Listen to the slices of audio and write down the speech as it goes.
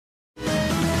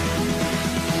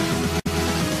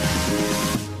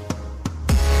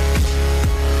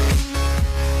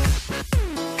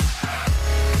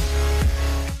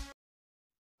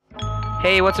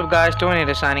Hey, what's up guys, Tony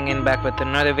here signing in back with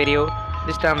another video.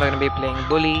 This time we're going to be playing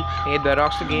Bully, made by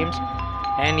Rockstar Games.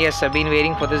 And yes, I've been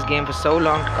waiting for this game for so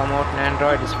long to come out on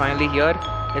Android. It's finally here.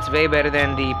 It's way better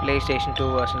than the PlayStation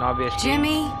 2 version, obviously.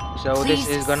 Jimmy, so this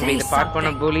is going to be the part 1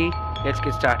 of Bully. Let's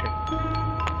get started.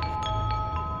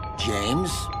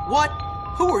 James? What?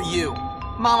 Who are you?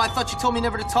 Mom, I thought you told me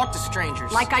never to talk to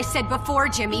strangers. Like I said before,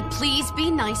 Jimmy, please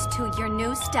be nice to your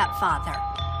new stepfather.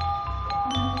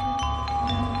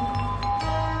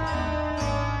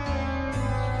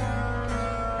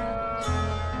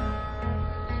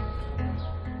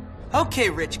 Okay,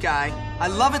 rich guy. I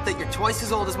love it that you're twice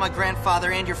as old as my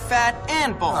grandfather and you're fat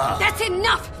and bald. That's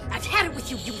enough! I've had it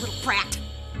with you, you little brat!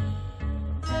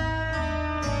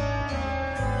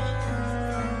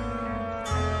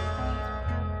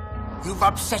 You've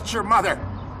upset your mother.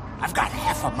 I've got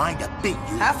half a mind to beat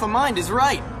you. Half a mind is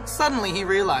right. Suddenly he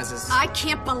realizes. I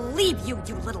can't believe you,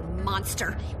 you little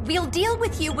monster. We'll deal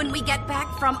with you when we get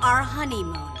back from our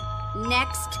honeymoon.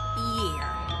 Next year.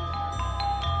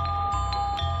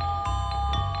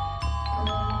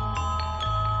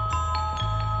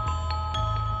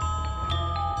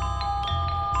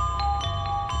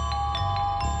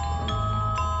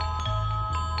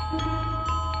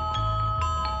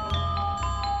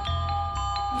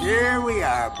 Here we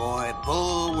are, boy.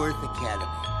 Bullworth Academy.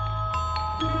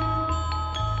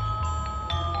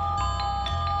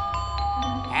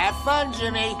 Have fun,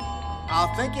 Jimmy.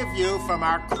 I'll think of you from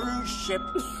our cruise ship.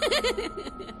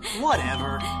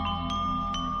 Whatever.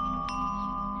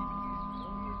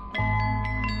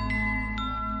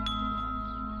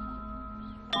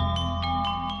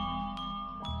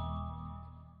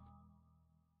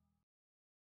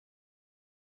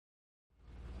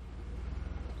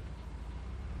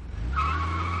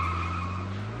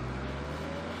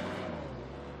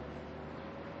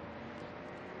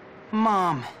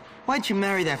 Mom, why'd you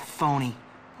marry that phony?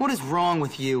 What is wrong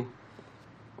with you?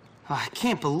 I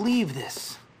can't believe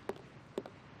this.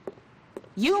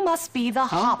 You must be the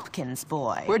Hopkins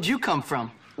boy. Where'd you come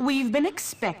from? We've been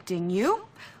expecting you.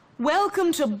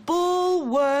 Welcome to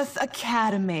Bullworth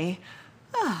Academy.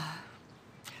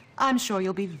 I'm sure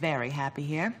you'll be very happy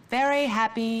here. Very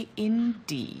happy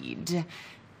indeed.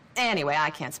 Anyway, I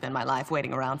can't spend my life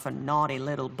waiting around for naughty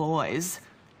little boys.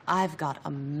 I've got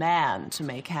a man to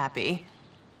make happy.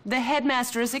 The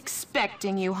headmaster is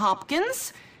expecting you,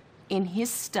 Hopkins, in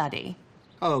his study.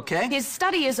 Okay. His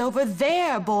study is over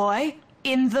there, boy,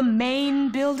 in the main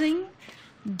building.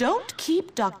 Don't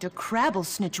keep Dr.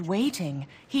 Crabblesnitch waiting.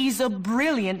 He's a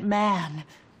brilliant man.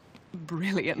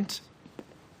 Brilliant.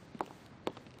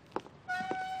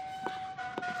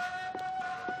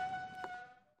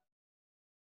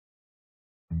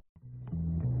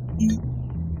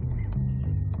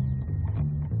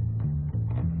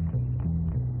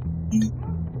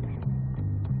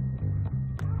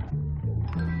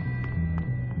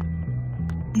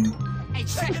 Hey,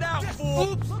 check it out,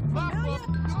 fool! Oops!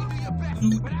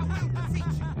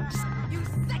 You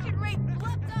second-rate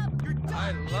flip-up!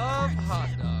 I love hot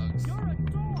dogs.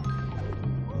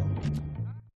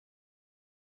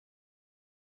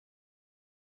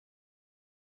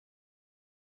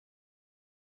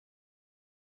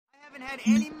 I haven't had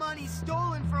any money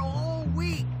stolen for a whole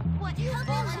week. Would you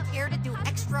volunteer to do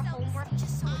extra homework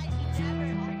just so I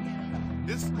can...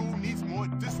 This school needs more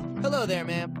discipline. Hello there,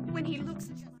 ma'am. When he looks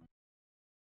at you...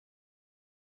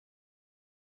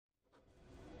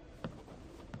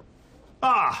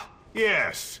 Ah,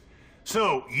 yes.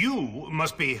 So, you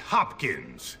must be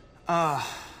Hopkins.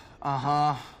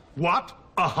 Uh-huh. What?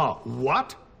 Uh-huh.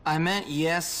 What? I meant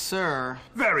yes, sir.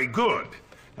 Very good.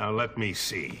 Now, let me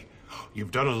see.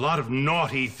 You've done a lot of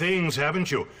naughty things,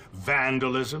 haven't you?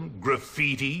 Vandalism,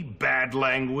 graffiti, bad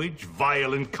language,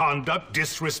 violent conduct,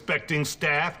 disrespecting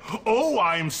staff. Oh,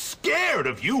 I'm scared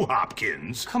of you,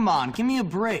 Hopkins. Come on, give me a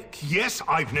break. Yes,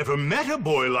 I've never met a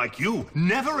boy like you.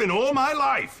 Never in all my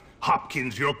life.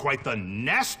 Hopkins, you're quite the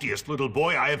nastiest little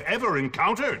boy I have ever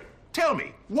encountered. Tell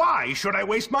me, why should I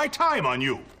waste my time on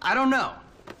you? I don't know.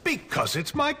 Because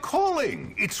it's my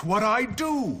calling. It's what I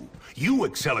do. You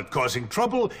excel at causing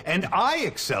trouble, and I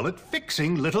excel at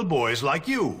fixing little boys like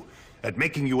you, at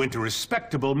making you into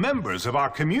respectable members of our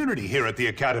community here at the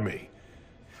Academy.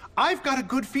 I've got a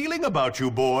good feeling about you,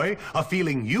 boy, a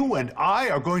feeling you and I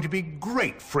are going to be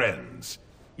great friends.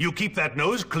 You keep that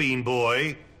nose clean,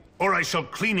 boy, or I shall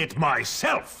clean it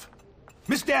myself.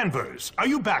 Miss Danvers, are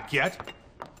you back yet?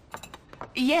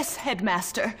 Yes,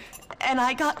 headmaster. And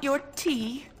I got your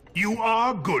tea. You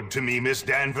are good to me, Miss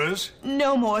Danvers.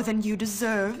 No more than you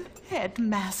deserve,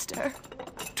 headmaster.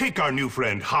 Take our new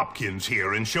friend Hopkins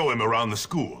here and show him around the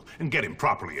school and get him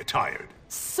properly attired.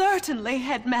 Certainly,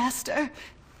 Headmaster.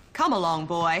 Come along,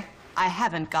 boy. I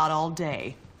haven't got all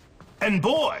day. And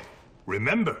boy,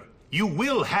 remember, you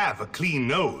will have a clean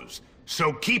nose.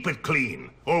 So keep it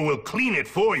clean, or we'll clean it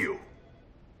for you.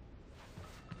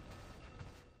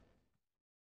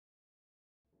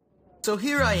 So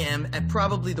here I am at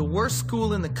probably the worst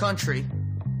school in the country,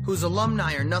 whose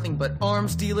alumni are nothing but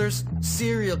arms dealers,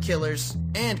 serial killers,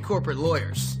 and corporate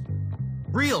lawyers.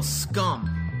 Real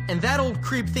scum. And that old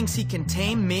creep thinks he can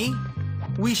tame me?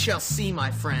 We shall see,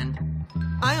 my friend.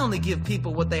 I only give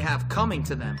people what they have coming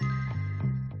to them.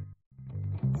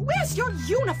 Where's your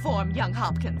uniform, young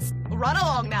Hopkins? Run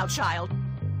along now, child.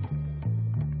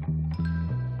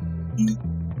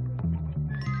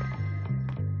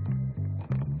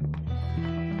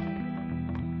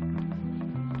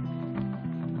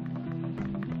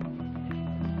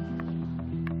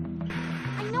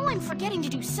 I know I'm forgetting to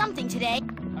do something today.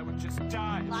 I would just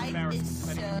die. Life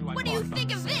is, what do you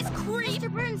think of this, creep?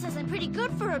 Mr. Burns says I'm pretty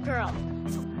good for a girl.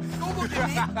 Don't look at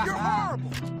me. You're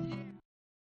horrible.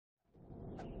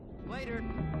 Later.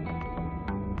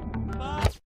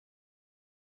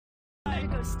 Better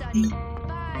go study.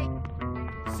 Bye.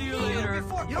 See you later.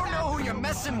 You don't know who you're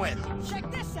messing with.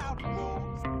 Check this out.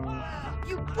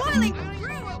 You boiling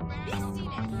rude!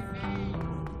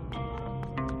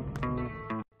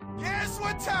 Guess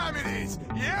what time it is?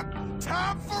 Yep,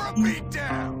 time for a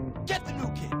beatdown. Get the new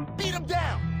kid. Beat him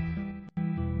down.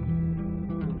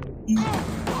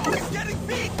 Oh, he's getting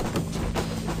beat.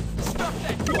 Stuff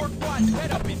that dork-wise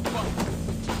head up his butt.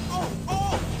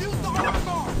 Oh, use the arm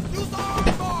guard. Use the arm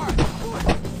guard.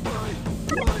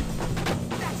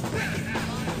 That's wicked.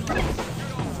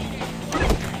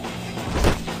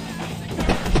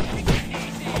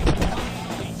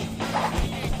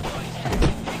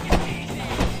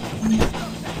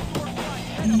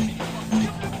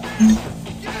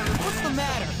 What's the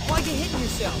matter? Why you hitting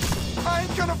yourself? I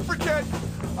ain't gonna forget.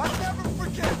 I'll never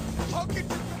forget. How could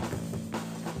you...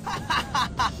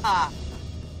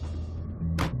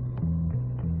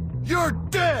 You're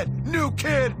dead, new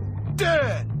kid!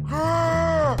 Dead!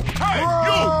 Hey,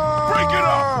 you! Break it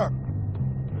up!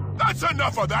 That's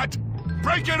enough of that!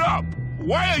 Break it up!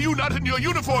 Why are you not in your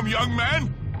uniform, young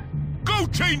man? Go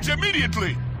change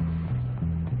immediately!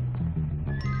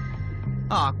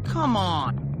 Aw, come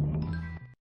on.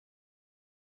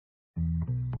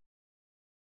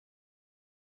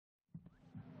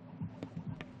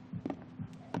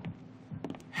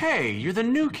 Hey, you're the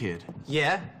new kid.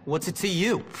 Yeah? What's it to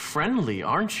you? Friendly,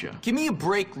 aren't you? Give me a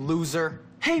break, loser.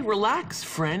 Hey, relax,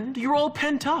 friend. You're all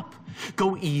pent up.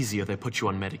 Go easy or they put you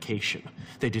on medication.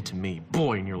 They did to me.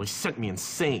 Boy, nearly sent me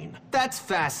insane. That's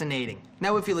fascinating.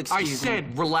 Now if you'll I excuse me.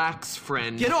 said relax,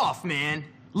 friend. Get off, man.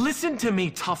 Listen to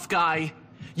me, tough guy.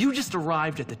 You just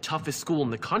arrived at the toughest school in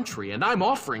the country, and I'm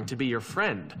offering to be your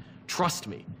friend. Trust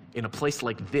me, in a place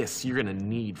like this, you're gonna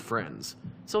need friends.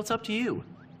 So it's up to you.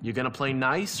 You gonna play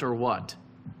nice or what?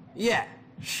 Yeah,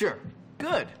 sure.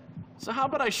 Good. So how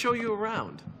about I show you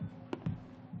around?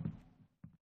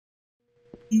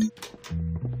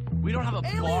 We don't have a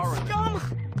bar in the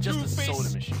just a soda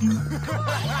machine.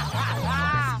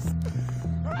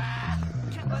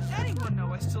 Can't let anyone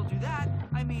know I still do that.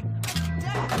 I mean,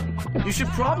 Dad. You should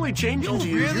probably change into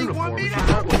your really want uniform me if to- you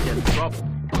don't want to get in trouble.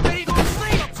 Then you go to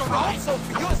sleep! It's alright,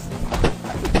 Sophie.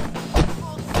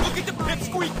 Look at the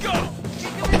pipsqueak go!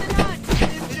 Kick him in the nuts.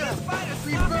 Ninja. Spider,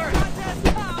 Free stop bird. the contest.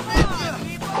 Come on.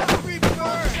 Free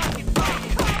bird.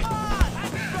 Come on. I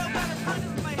can throw better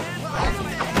punches with my hands.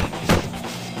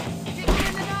 Kick him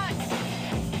in the nuts.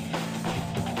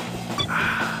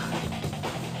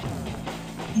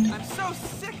 I'm so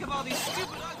sick of all these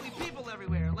stupid, ugly people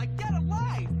everywhere. Like, get a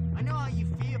life. I know how you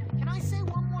feel. Can I say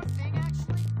one more thing,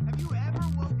 actually? Have you ever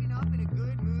woken up in a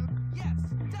good mood? Yes,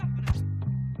 definitely.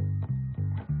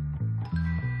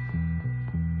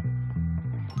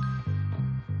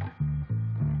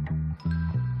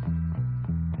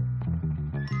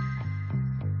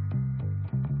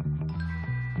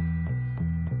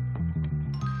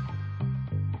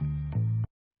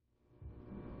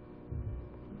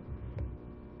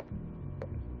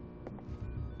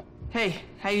 Hey,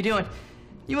 how you doing?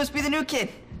 You must be the new kid.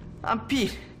 I'm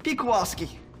Pete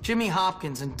Kowalski. Jimmy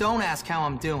Hopkins, and don't ask how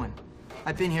I'm doing.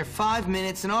 I've been here 5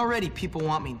 minutes, and already people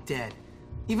want me dead.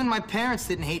 Even my parents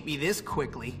didn't hate me this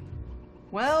quickly.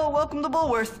 Well, welcome to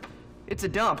Bullworth. It's a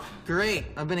dump. Great.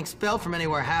 I've been expelled from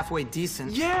anywhere halfway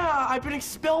decent. Yeah, I've been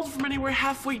expelled from anywhere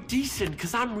halfway decent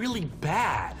because I'm really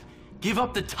bad. Give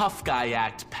up the tough guy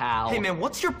act, pal. Hey, man,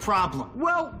 what's your problem?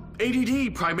 Well,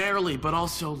 ADD primarily, but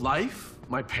also life,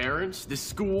 my parents, this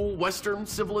school, Western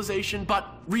civilization, but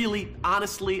really,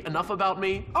 honestly, enough about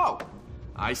me. Oh,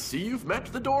 I see you've met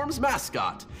the dorm's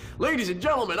mascot. Ladies and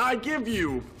gentlemen, I give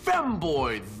you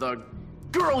Femboy, the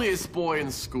girliest boy in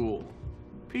school.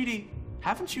 Petey,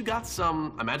 haven't you got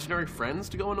some imaginary friends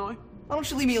to go annoy? Why don't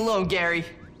you leave me alone, Gary?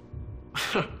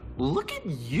 Look at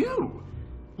you.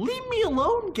 Leave me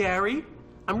alone, Gary.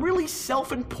 I'm really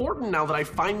self-important now that I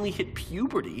finally hit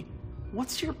puberty.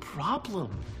 What's your problem?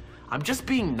 I'm just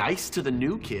being nice to the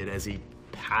new kid as he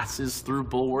passes through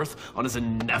Bullworth on his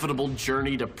inevitable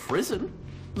journey to prison.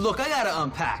 Look, I gotta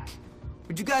unpack.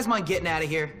 Would you guys mind getting out of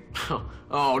here?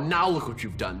 Oh, now look what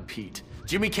you've done, Pete.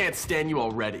 Jimmy can't stand you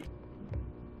already.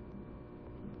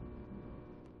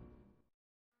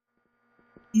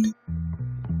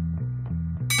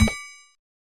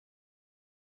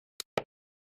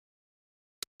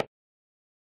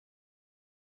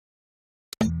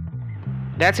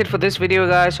 That's it for this video,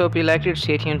 guys. Hope you liked it.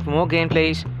 Stay tuned for more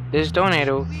gameplays. This is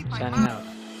Tornado, signing out.